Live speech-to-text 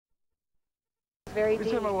Very Every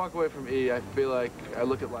deep. time I walk away from E, I feel like I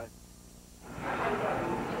look at life.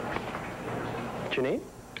 Janine?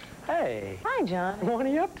 Hey. Hi, John. What are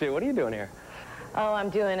you up to? What are you doing here? Oh, I'm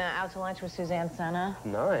doing out to lunch with Suzanne Senna.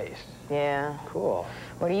 Nice. Yeah. Cool.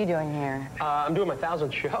 What are you doing here? I'm doing my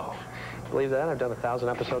 1,000th show. Believe that? I've done 1,000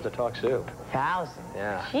 episodes of Talk Soup. 1,000?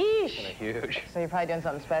 Yeah. Sheesh. Huge. So you're probably doing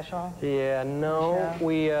something special? Yeah, no.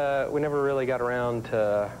 We never really got around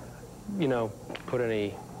to, you know, put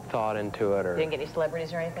any thought into it or... Didn't get any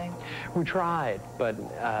celebrities or anything? We tried, but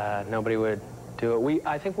nobody would do it.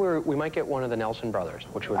 I think we might get one of the Nelson brothers,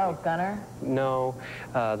 which would Oh, be... Gunnar? No,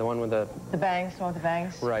 the one with the... The bangs, the one with the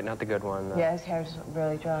bangs? Right, not the good one. Yeah, his hair's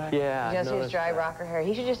really dry. Yeah, He just use dry that. rocker hair.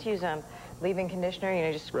 He should just use leave-in conditioner, you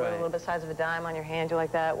know, just squirt a little bit size of a dime on your hand, do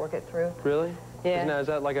like that, work it through. Really? Yeah. Is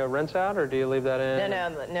that like a rinse out, or do you leave that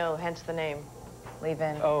in? No, hence the name.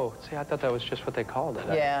 Leave-in. Oh, see, I thought that was just what they called it.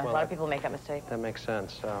 Yeah, a lot of people make that mistake. That makes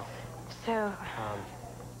sense, so...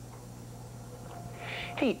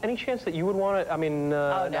 Hey, any chance that you would want to, I mean...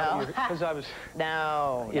 oh, no. Because I was...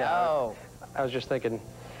 No, yeah, no. I was just thinking,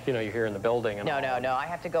 you know, you're here in the building and No. I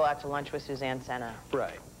have to go out to lunch with Suzanne Senna.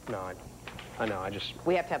 Right. No, I know, I just...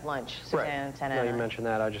 We have to have lunch, Suzanne Senna. No, you mentioned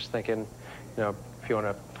that. I was just thinking, you know, if you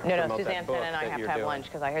want to No, Suzanne Senna and I have to have lunch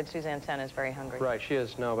because I heard Suzanne Senna is very hungry. Right, she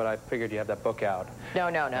is. No, but I figured you have that book out.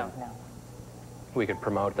 No. We could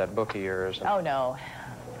promote that book of yours. Oh, no.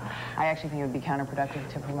 I actually think it would be counterproductive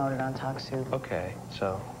to promote it on Talk Soup. Okay,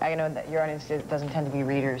 so... I know that your audience doesn't tend to be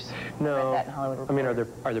readers. No. I read that in Hollywood Reporter. I mean,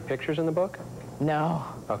 are there pictures in the book? No.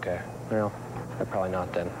 Okay, well, probably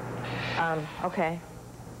not then. Okay.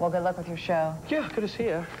 Well, good luck with your show. Yeah, good to see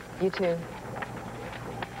you. You too.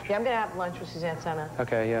 Yeah, I'm gonna have lunch with Suzanne Senna.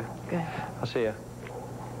 Okay, yeah. Good. I'll see you.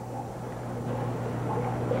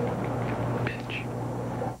 Bitch.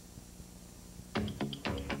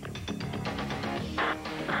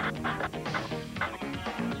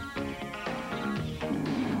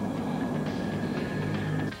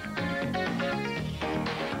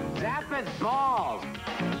 Zap its balls!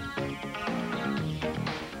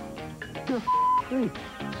 You're creep.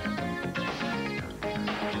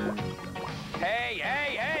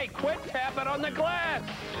 Hey, quit tapping on the glass!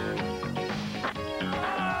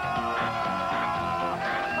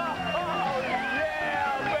 Oh,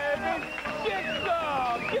 yeah, baby! Get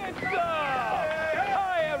some!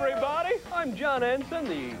 Hi, everybody. I'm John Henson,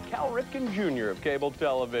 the Cal Ripken Jr. of cable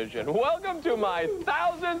television. Welcome to my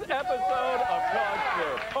 1,000th episode of Talk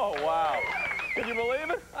Soup. Oh, wow. Can you believe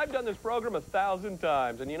it? I've done this program 1,000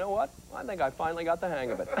 times, and you know what? I think I finally got the hang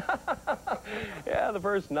of it. Yeah, the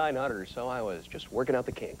first 900 or so, I was just working out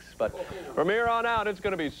the kinks. But from here on out, it's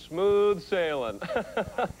going to be smooth sailing.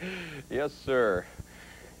 Yes, sir.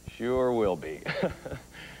 Sure will be.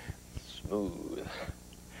 Smooth.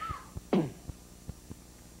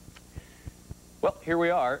 Well, here we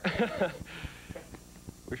are.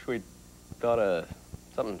 Wish we'd thought of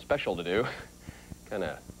something special to do. Kind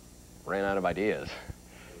of ran out of ideas.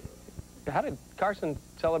 How did Carson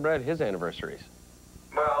celebrate his anniversaries?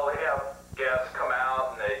 Well, they have guests come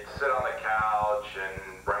out and they sit on the couch and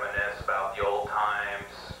reminisce about the old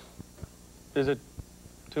times. Is it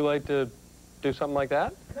too late to do something like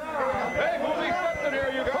that? No. Hey, moving something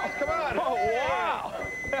here, you guys. Come on. Oh, wow.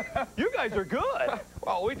 You guys are good.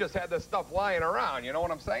 Well, we just had this stuff lying around, you know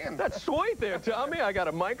what I'm saying? That's sweet there, Tommy. I got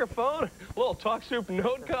a microphone, a little Talk Soup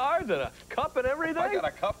note cards, and a cup and everything. I got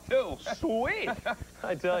a cup, too. Sweet.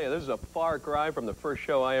 I tell you, this is a far cry from the first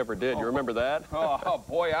show I ever did. You remember that? Oh,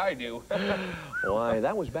 boy, I do. Why,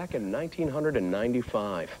 that was back in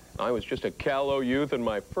 1995. I was just a callow youth in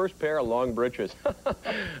my first pair of long breeches.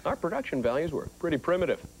 Our production values were pretty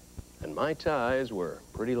primitive, and my ties were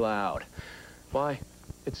pretty loud. Why,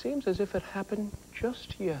 it seems as if it happened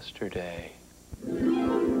just yesterday.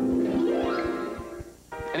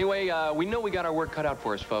 Anyway, we know we got our work cut out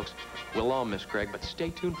for us, folks. We'll all miss Greg, but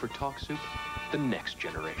stay tuned for Talk Soup, the next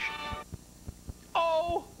generation.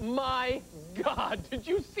 Oh, my God. Did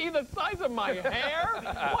you see the size of my hair?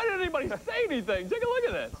 Why didn't anybody say anything? Take a look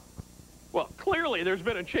at this. Well, clearly there's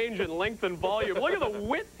been a change in length and volume. Look at the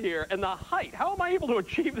width here and the height. How am I able to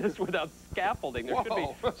achieve this without scaffolding? There should be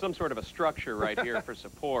some sort of a structure right here for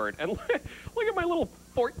support. And look at my little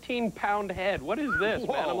 14-pound head. What is this,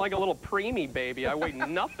 man? I'm like a little preemie baby. I weigh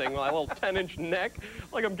nothing. My little 10-inch neck.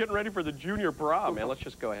 Like I'm getting ready for the junior prom. Man, let's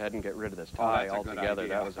just go ahead and get rid of this tie altogether.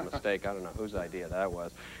 That was a mistake. I don't know whose idea that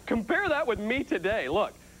was. Compare that with me today.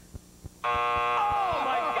 Look. Oh,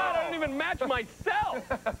 my God, I didn't even match myself.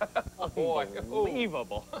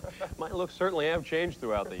 Unbelievable. My looks certainly have changed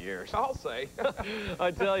throughout the years. I'll say.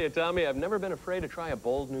 I tell you, Tommy, I've never been afraid to try a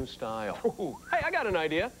bold new style. Hey, I got an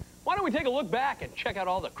idea. Why Why don't we take a look back and check out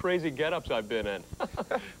all the crazy get-ups I've been in?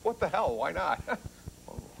 What the hell? Why not?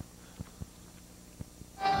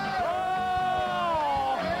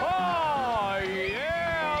 Oh,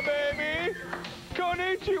 yeah, baby!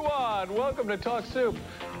 Konnichiwa! Welcome to Talk Soup.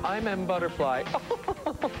 I'm M. Butterfly.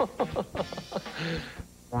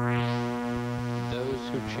 Those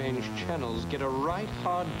who change channels get a right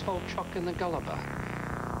hard toe chuck in the gulliver.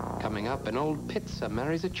 Coming up, an old pizza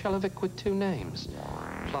marries a Chelovic with 2 names.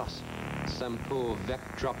 Plus, some poor Vec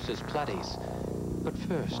drops his platties. But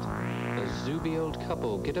first, a zooby old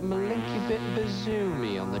couple get a malinky bit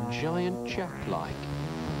bazoomy on the giant jack-like.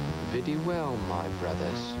 Viddy well, my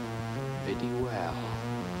brothers. Viddy well.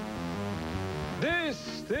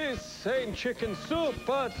 This ain't chicken soup,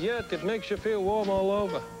 but yet it makes you feel warm all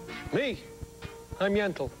over. Me, I'm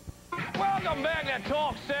Yentl. Welcome back to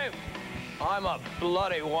Talk Soup. I'm a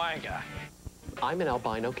bloody wanker. I'm an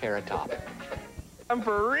albino carrot top. I'm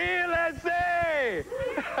for real, let's say!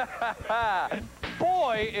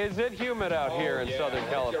 Boy, is it humid out here in Southern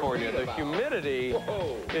California. The humidity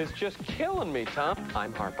is just killing me, Tom.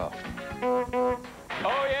 I'm Harpo. Oh,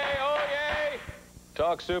 yay, oh, yay!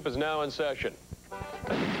 Talk Soup is now in session.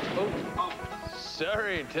 Oh.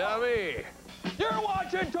 Sorry, Tommy. You're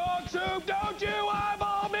watching Talk Soup, don't you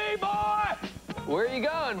eyeball me, boy? Where are you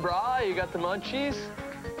going, brah? You got the munchies?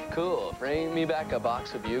 Cool. Bring me back a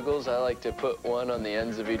box of bugles. I like to put one on the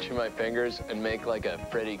ends of each of my fingers and make like a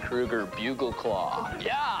Freddy Krueger bugle claw.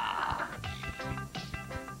 Yeah!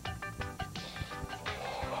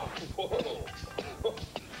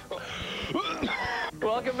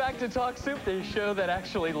 Welcome back to Talk Soup, the show that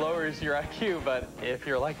actually lowers your IQ, but if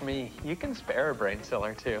you're like me, you can spare a brain cell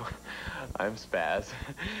or two. I'm Spaz.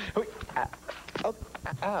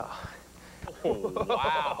 Ow. Oh,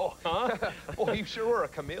 wow. Huh? Well, you sure were a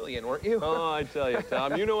chameleon, weren't you? Oh, I tell you,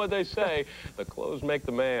 Tom, you know what they say. The clothes make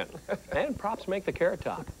the man. And props make the carrot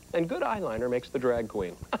top. And good eyeliner makes the drag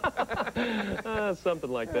queen.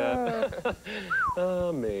 Something like that.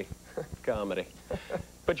 Me. Comedy.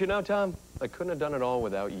 But you know, Tom, I couldn't have done it all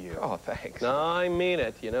without you. Oh, thanks. No, I mean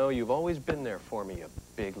it. You know, you've always been there for me, you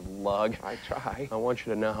big lug. I try. I want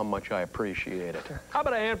you to know how much I appreciate it. How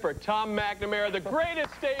about a hand for Tom McNamara, the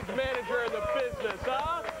greatest stage manager in the business,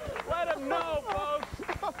 huh? Let him know, folks.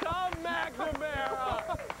 Tom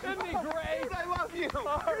McNamara. Isn't he great? Dude, I love you.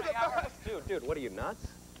 You're the best. Dude, what are you, nuts?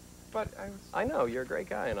 But I know, you're a great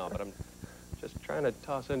guy and all, but I'm just trying to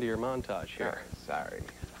toss into your montage here. Sorry.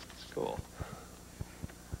 It's cool.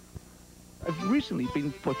 I've recently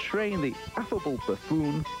been portraying the affable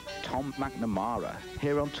buffoon Tom McNamara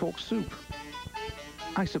here on Talk Soup.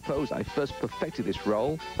 I suppose I first perfected this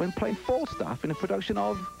role when playing Falstaff in a production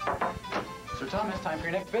of... Sir Tom, it's time for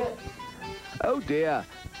your next bit. Oh dear,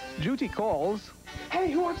 duty calls. Hey,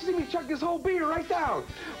 who wants to see me chug this whole beer right down?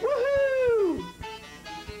 Woohoo!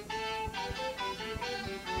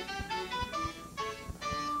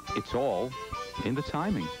 It's all in the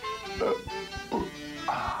timing.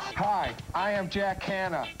 Hi, I am Jack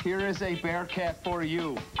Hanna. Here is a bear cat for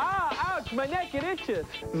you. Ah, ouch, my neck, it itches.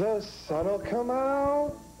 The sun'll come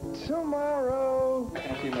out tomorrow.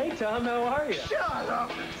 Hey, Tom, how are you? Shut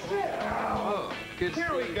up and sit down. Oh, good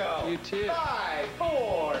Here we go. You too. 5,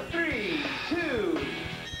 4, 3, 2.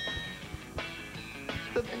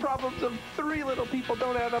 The problems of 3 little people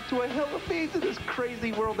don't add up to a hill of beans in this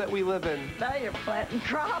crazy world that we live in. Now you're planting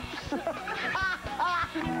drops. Oh,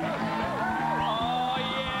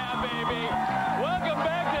 yeah, baby. Welcome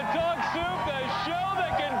back to Talk Soup, the show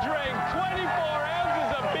that can drink 24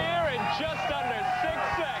 ounces of beer in just under 6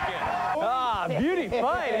 seconds. Ah, beauty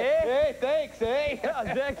fight, eh? Hey, thanks, eh? That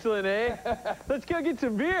was excellent, eh? Let's go get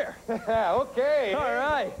some beer. Okay. All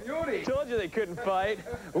right. Beauty. Told you they couldn't fight.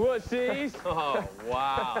 Wussies. Oh,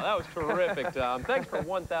 wow. That was terrific, Tom. Thanks for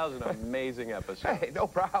 1,000 amazing episodes. Hey, no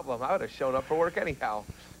problem. I would have shown up for work anyhow.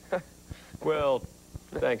 Well,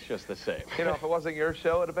 thanks just the same. You know, if it wasn't your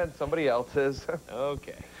show, it would have been somebody else's.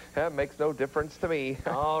 Okay. That makes no difference to me.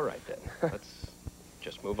 All right, then. Let's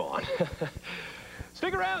just move on.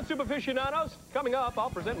 Stick around, Soup aficionados. Coming up, I'll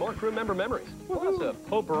present more crew member memories. Plus a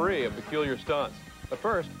potpourri of peculiar stunts. But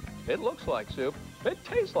first, it looks like soup. It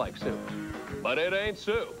tastes like soup. But it ain't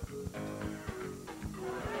soup.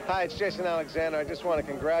 Hi, it's Jason Alexander. I just want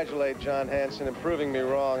to congratulate John Henson in proving me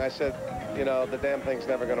wrong. I said, you know, the damn thing's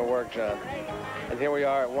never going to work, John. And here we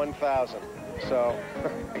are at 1,000. So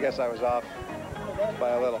I guess I was off by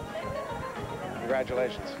a little.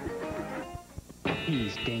 Congratulations.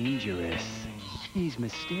 He's dangerous. He's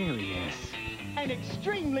mysterious. And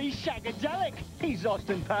extremely shagadelic. He's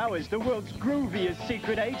Austin Powers, the world's grooviest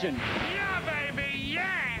secret agent. Yeah, baby,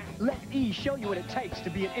 yeah! Let E show you what it takes to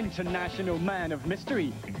be an international man of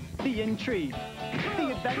mystery. the intrigue,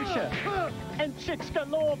 the adventure, and chicks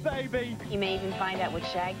galore, baby. You may even find out what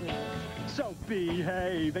shag means. So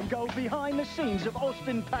behave and go behind the scenes of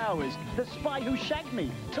Austin Powers, The Spy Who Shagged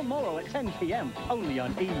Me, tomorrow at 10 p.m. only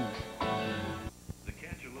on E! The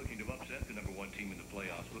Cats are looking to upset the #1 team in the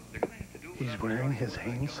playoffs, but they're going to have to do it. He's wearing his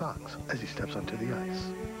Hanes socks as he steps onto the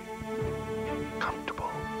ice.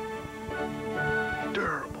 Comfortable.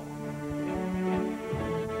 Durable.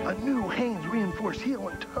 A new Hanes reinforced heel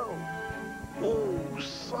and toe. Oh,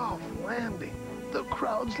 soft landing. The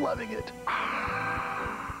crowd's loving it.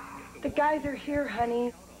 The guys are here,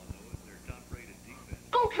 honey.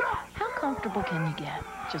 Go Cats! How comfortable can you get?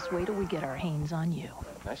 Just wait till we get our Hanes on you.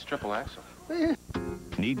 Nice triple axle.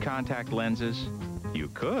 Need contact lenses? You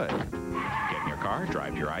could. Get in your car,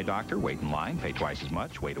 drive to your eye doctor, wait in line, pay twice as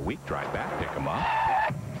much, wait a week, drive back, pick them up.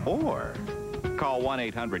 Or call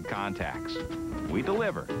 1-800-CONTACTS. We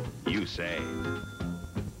deliver. You save.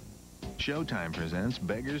 Showtime presents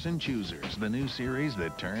Beggars and Choosers, the new series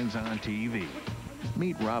that turns on TV.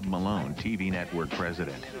 Meet Rob Malone, TV network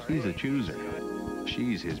president. He's a chooser.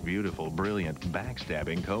 She's his beautiful, brilliant,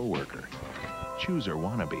 backstabbing co-worker. Chooser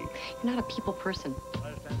wannabe. You're not a people person.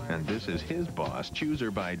 And this is his boss,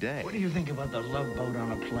 chooser by day. What do you think about the Love Boat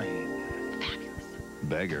on a plane?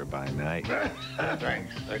 Beggar by night.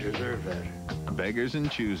 Thanks, I deserve that. Beggars and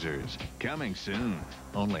Choosers, coming soon,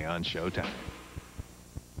 only on Showtime.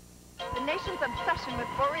 The nation's obsession with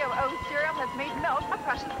Oreo O's cereal has made milk a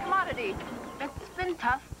precious commodity. It's been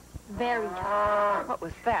tough. Very tough. What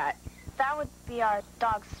was that? That would be our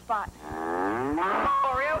dog Spot.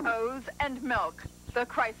 Oreo O's and milk. The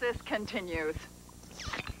crisis continues.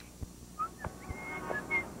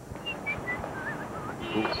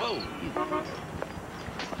 Whoa.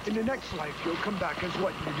 In the next life, you'll come back as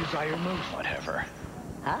what you desire most. Whatever.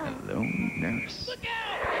 Hello, nurse. Look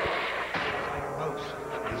out!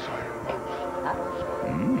 Desire most.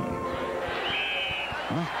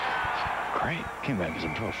 Huh? Great. Came back as a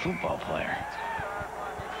pro football player.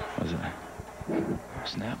 Was it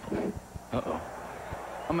Snapple? Uh-oh.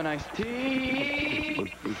 I'm an iced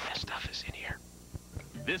tea. That stuff is in here.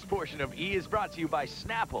 This portion of E! is brought to you by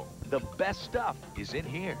Snapple. The best stuff is in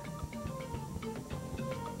here.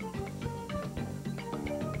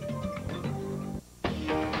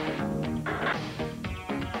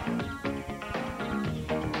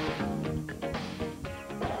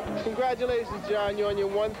 Congratulations, John. You're on your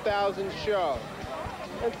 1,000th show.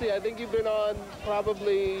 Let's see, I think you've been on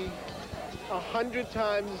probably 100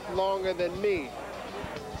 times longer than me.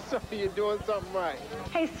 So you're doing something right.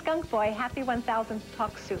 Hey, Skunk Boy, happy 1,000th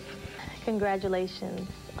Talk Soup. Congratulations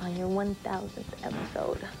on your 1,000th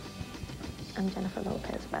episode. I'm Jennifer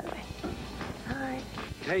Lopez, by the way. Hi.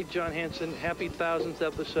 Hey, John Henson, happy 1,000th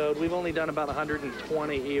episode. We've only done about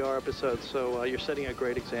 120 ER episodes, so you're setting a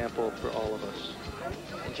great example for all of us.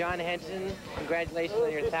 John Henson, congratulations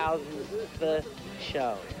on your 1,000th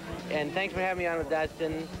show. And thanks for having me on with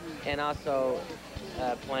Dustin, and also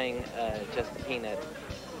playing Just a Peanut.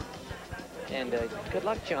 And good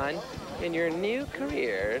luck, John, in your new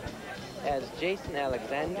career as Jason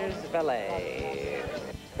Alexander's valet.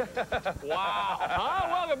 Wow.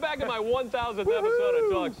 Welcome back to my 1,000th episode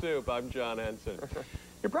of Talk Soup. I'm John Henson.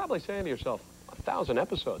 You're probably saying to yourself, 1,000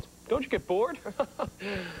 episodes. Don't you get bored?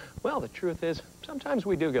 Well, the truth is, sometimes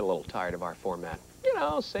we do get a little tired of our format. You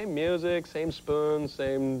know, same music, same spoons,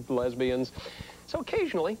 same lesbians. So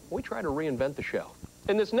occasionally, we try to reinvent the show.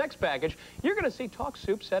 In this next package, you're going to see Talk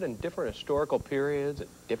Soup set in different historical periods, in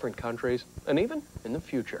different countries, and even in the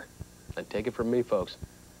future. And take it from me, folks,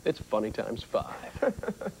 it's funny times 5.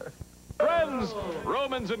 Friends,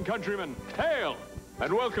 Romans and countrymen, hail,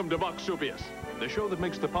 and welcome to Vox Supius, the show that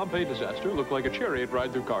makes the Pompeii disaster look like a chariot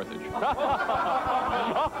ride through Carthage.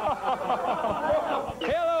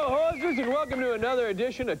 Hello, horses, and welcome to another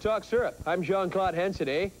edition of Talk Syrup. I'm Jean-Claude Henson,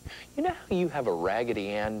 eh? You know how you have a Raggedy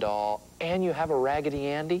Ann doll and you have a Raggedy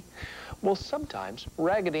Andy? Well, sometimes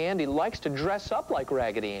Raggedy Andy likes to dress up like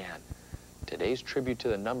Raggedy Ann. Today's tribute to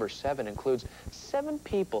the number 7 includes 7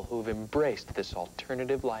 people who've embraced this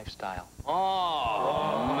alternative lifestyle.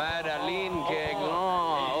 Oh, Madeline Kegon.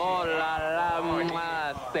 Oh, la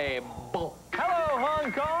la, c'est bon. Hello,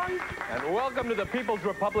 Hong Kong, and welcome to the People's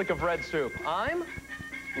Republic of Red Soup. I'm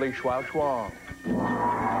Li Shuao Chuang.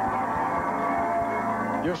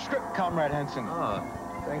 Your script, Comrade Henson. Oh,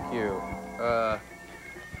 thank you.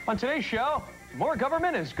 On today's show, more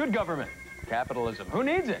government is good government. Capitalism, who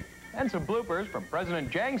needs it? And some bloopers from President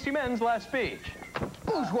Jiang Zemin's last speech.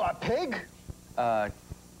 Bourgeois pig?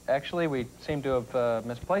 Actually, we seem to have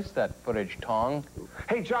misplaced that footage, Tong.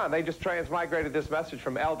 Hey, John, they just transmigrated this message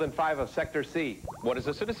from Eldon 5 of Sector C. What does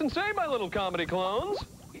the citizen say, my little comedy clones?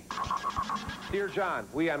 Dear John,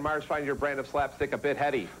 we on Mars find your brand of slapstick a bit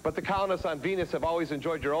heady, but the colonists on Venus have always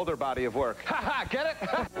enjoyed your older body of work. Ha ha, get it?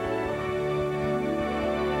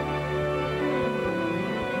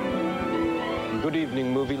 Good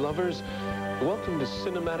evening, movie lovers. Welcome to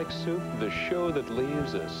Cinematic Soup, the show that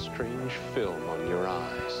leaves a strange film on your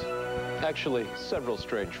eyes. Actually, several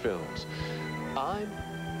strange films. I'm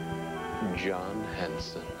John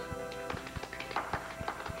Henson.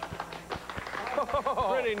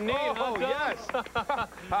 Pretty neat, huh, Tom? Yes.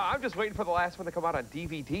 I'm just waiting for the last one to come out on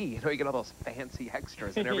DVD. You know, you get all those fancy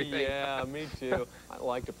extras and everything. Yeah, me too. I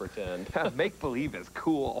like to pretend. Make-believe is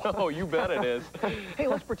cool. Oh, you bet it is. Hey,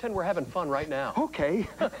 let's pretend we're having fun right now. Okay.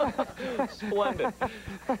 Splendid.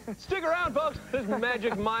 Stick around, folks. This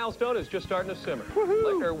magic milestone is just starting to simmer.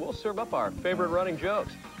 Later, we'll serve up our favorite running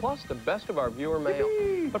jokes, plus the best of our viewer mail.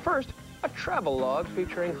 But first, a travel log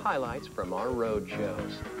featuring highlights from our road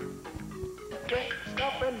shows.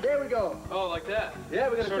 Stop, and there we go. Oh, like that? Yeah,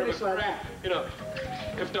 we're gonna Sort of finish a like crack. that. You know,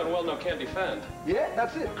 if done well, no can't defend. Yeah,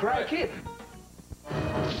 that's it. Crack kid.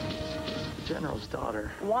 General's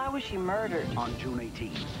daughter. Why was she murdered? On June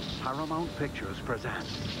 18th, Paramount Pictures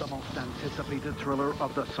presents the most anticipated thriller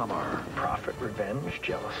of the summer. Profit, revenge,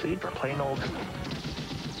 jealousy, or plain old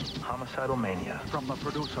homicidal mania. From the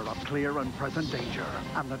producer of Clear and Present Danger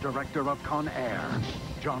and the director of Con Air,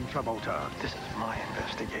 John Travolta. This is my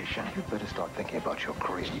investigation. You better start thinking about your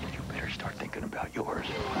career. You better start thinking about yours.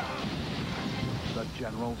 The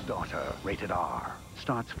General's Daughter, rated R.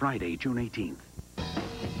 Starts Friday, June 18th.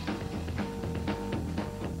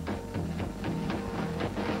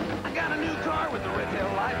 I got a new car with the red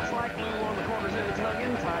tail lights, like blue on the corners and it's hung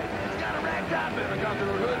in tight. It's got a ragtop and I got the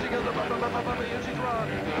hood. She goes, and she's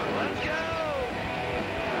running. Let's go!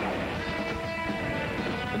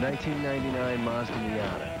 The 1999 Mazda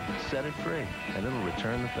Miata. Set it free, and it'll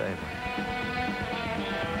return the favor.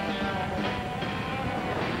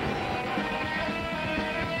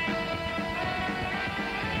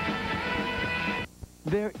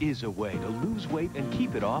 There is a way to lose weight and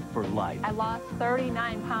keep it off for life. I lost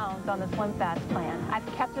 39 pounds on the Slim Fast plan. I've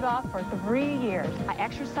kept it off for 3 years. I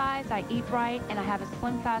exercise, I eat right, and I have a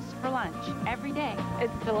Slim Fast for lunch every day.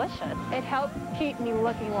 It's delicious. It helps keep me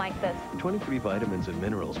looking like this. 23 vitamins and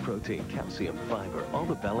minerals, protein, calcium, fiber, all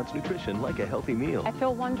the balanced nutrition like a healthy meal. I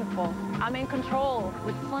feel wonderful. I'm in control.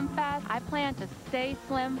 With Slim Fast, I plan to stay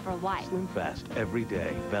slim for life. Slim Fast every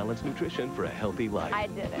day. Balanced nutrition for a healthy life. I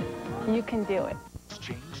did it. You can do it.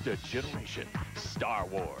 Changed a generation. Star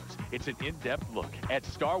Wars. It's an in-depth look at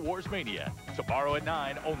Star Wars Mania. Tomorrow at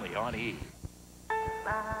 9, only on E!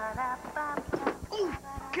 Ooh,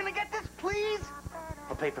 can I get this, please?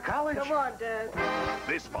 I'll pay for college. Come on, Dad.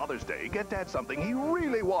 This Father's Day, get Dad something he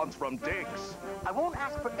really wants from Dick's. I won't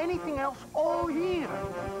ask for anything else all year.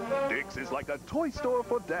 Dick's is like a toy store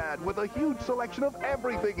for Dad with a huge selection of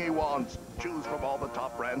everything he wants. Choose from all the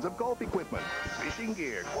top brands of golf equipment, fishing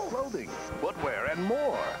gear, clothing, footwear, and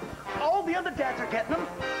more. All the other dads are getting them.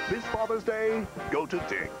 This Father's Day, go to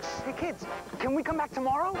Dick's. Hey, kids, can we come back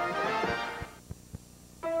tomorrow?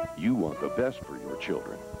 You want the best for your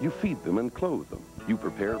children. You feed them and clothe them. You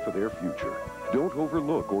prepare for their future. Don't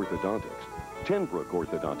overlook orthodontics. Tenbrook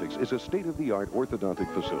Orthodontics is a state-of-the-art orthodontic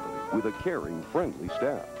facility with a caring, friendly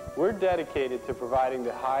staff. We're dedicated to providing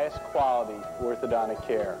the highest quality orthodontic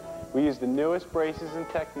care. We use the newest braces and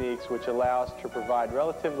techniques which allow us to provide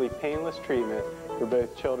relatively painless treatment for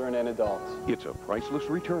both children and adults. It's a priceless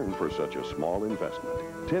return for such a small investment.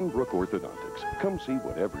 Tenbrook Orthodontics. Come see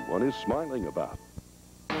what everyone is smiling about.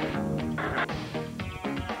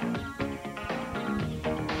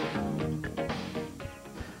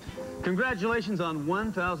 Congratulations on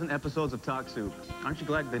 1,000 episodes of Talk Soup. Aren't you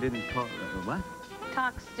glad they didn't call it, what?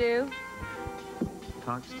 Talk stew.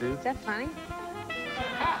 Talk Stew? Is that funny?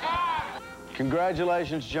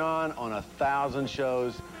 Congratulations, John, on 1,000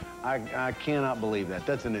 shows. I cannot believe that.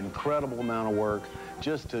 That's an incredible amount of work.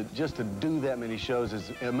 Just to do that many shows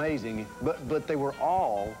is amazing. But they were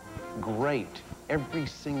all great. Every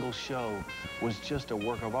single show was just a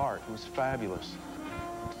work of art. It was fabulous.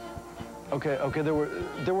 Okay, there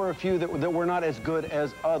were a few that were not as good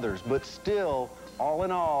as others, but still, all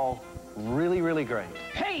in all, really, really great.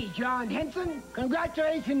 Hey, John Henson,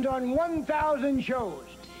 congratulations on 1,000 shows.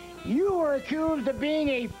 You were accused of being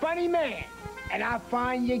a funny man, and I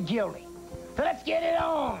find you guilty. So let's get it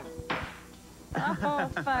on. Oh,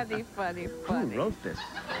 funny. Who wrote this?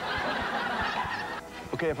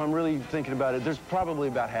 Okay, if I'm really thinking about it, there's probably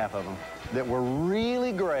about half of them that were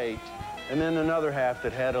really great, and then another half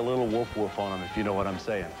that had a little woof-woof on them, if you know what I'm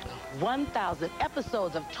saying. 1,000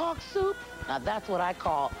 episodes of Talk Soup? Now that's what I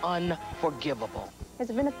call unforgivable. Has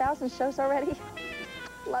it been 1,000 shows already?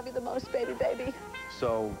 Love you the most, baby, baby.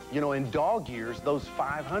 So, you know, in dog years, those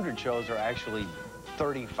 500 shows are actually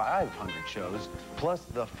 3,500 shows, plus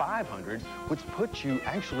the 500, which puts you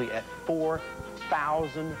actually at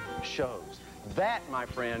 4,000 shows. That, my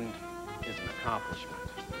friend, is an accomplishment.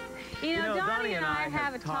 You know, Donnie and I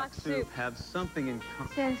have a talk soup. Have something in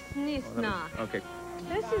common. Okay.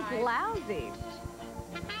 This is lousy.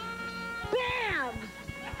 Bam!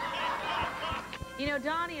 You know,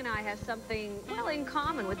 Donnie and I have something, well, in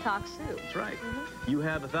common with Talk Soup. That's right. You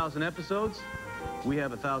have 1,000 episodes. We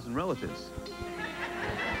have 1,000 relatives.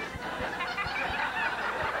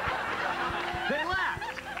 They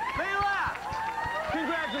laughed. They laughed.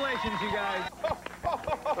 Congratulations, you guys.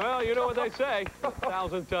 Well, you know what they say,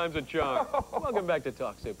 1,000 times a charm. Welcome back to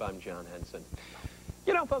Talk Soup. I'm John Henson.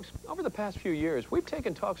 You know, folks, over the past few years, we've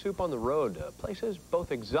taken Talk Soup on the road to places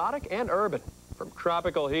both exotic and urban, from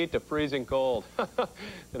tropical heat to freezing cold.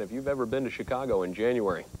 And if you've ever been to Chicago in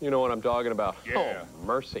January, you know what I'm talking about. Yeah. Oh,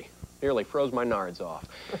 mercy. Nearly froze my nards off.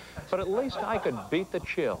 But at least I could beat the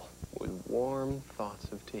chill with warm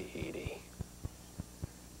thoughts of Tahiti.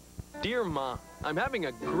 Dear Ma, I'm having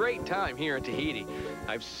a great time here in Tahiti.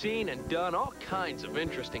 I've seen and done all kinds of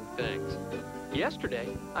interesting things.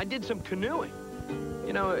 Yesterday, I did some canoeing.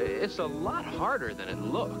 You know, it's a lot harder than it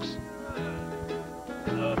looks.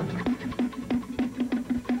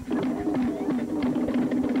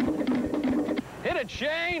 Hit it,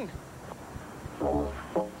 Shane! Oh,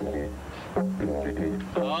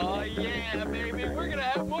 yeah, baby. We're going to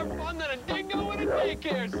have more fun than a dingo in a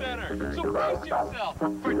daycare center. So brace yourself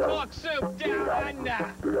for Talk Soup Down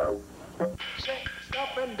Under.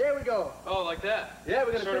 Stop, and there we go. Oh, like that? Yeah,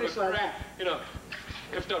 we're gonna Sort of finish a like crack. that. You know,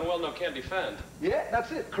 if done well, no can defend. Yeah,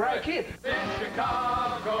 that's it. Karate Right. Kid. In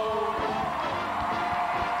Chicago,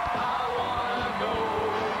 I wanna go.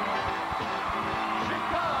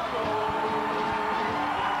 Chicago,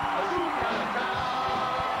 a super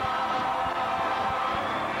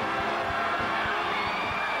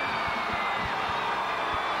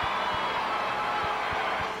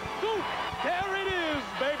There it is,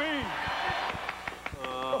 baby!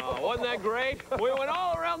 Wasn't that great? We went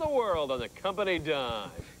all around the world on the company dime.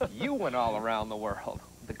 You went all around the world.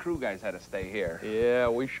 The crew guys had to stay here. Yeah,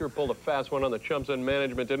 we sure pulled a fast one on the chumps in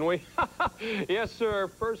management, didn't we? Yes, sir.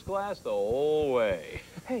 First class the whole way.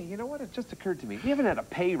 Hey, you know what? It just occurred to me. We haven't had a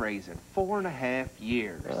pay raise in 4.5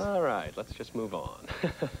 years. All right, let's just move on.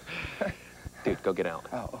 Dude, go get Alan.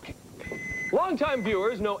 Oh, okay. Longtime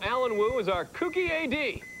viewers know Alan Wu as our kooky AD,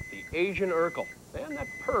 the Asian Urkel, and that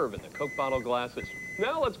perv in the Coke bottle glasses.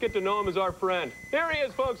 Now let's get to know him as our friend. Here he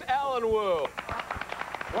is, folks, Alan Wu.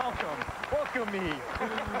 Welcome. Welcome me.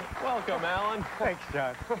 Welcome, Alan. Thanks,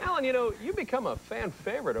 John. Alan, you know, you've become a fan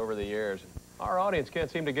favorite over the years. Our audience can't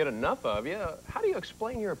seem to get enough of you. How do you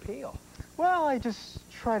explain your appeal? Well, I just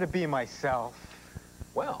try to be myself.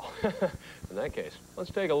 Well, in that case, let's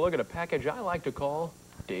take a look at a package I like to call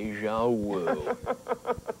Deja Wu.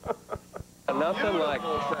 Nothing like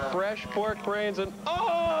fresh pork brains and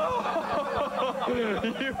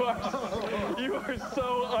you are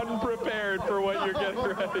so unprepared for what you're getting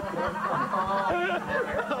ready for.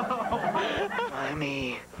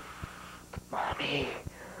 Mommy. Mommy.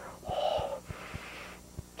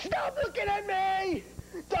 Stop looking at me!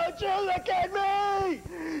 Don't you look at me!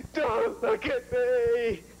 Don't look at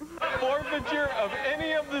me! Forfeiture of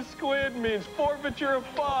any of the squid means forfeiture of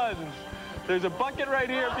funds. There's a bucket right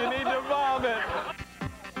here if you need to vomit.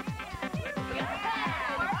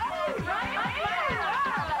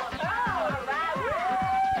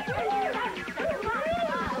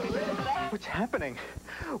 What's happening?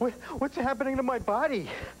 What's happening to my body?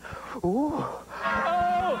 Ooh.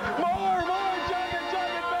 Oh, more, chug it,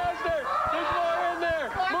 faster. There's more in there.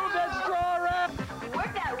 Move that straw around.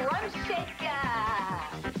 Work that rum shaker.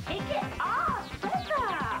 Take it off, Brenda.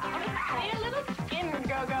 Hey, a little skin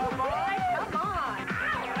go-go, boy. Come on.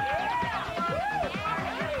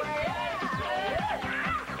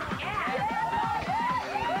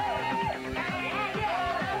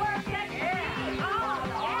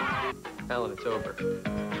 Alan, it's over.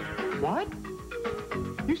 What?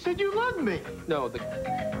 You said you loved me. No, the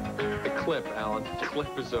clip, Alan. The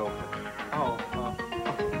clip is over. Oh, well.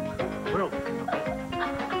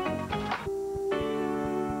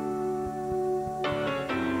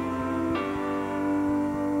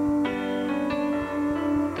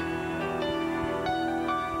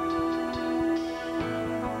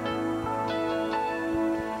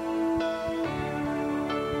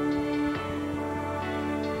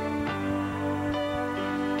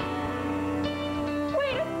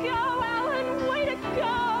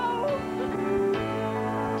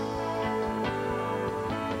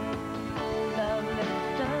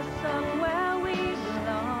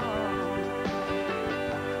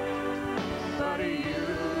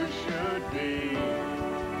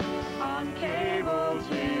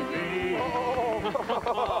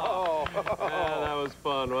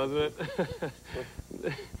 fun, wasn't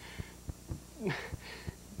it?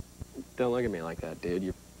 Don't look at me like that, dude.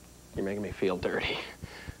 You're making me feel dirty.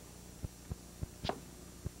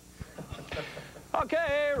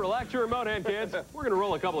 Okay, relax your remote hand, kids. We're going to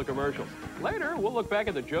roll a couple of commercials. Later, we'll look back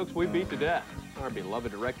at the jokes we beat to death. Our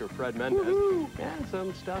beloved director, Fred Mendez, and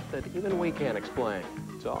some stuff that even we can't explain.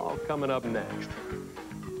 It's all coming up next.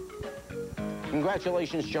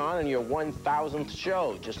 Congratulations, John, on your 1,000th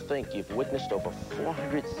show. Just think, you've witnessed over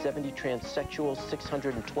 470 transsexuals,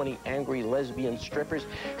 620 angry lesbian strippers,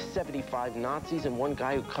 75 Nazis, and one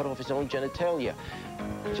guy who cut off his own genitalia.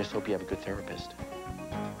 I just hope you have a good therapist.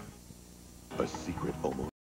 A secret almost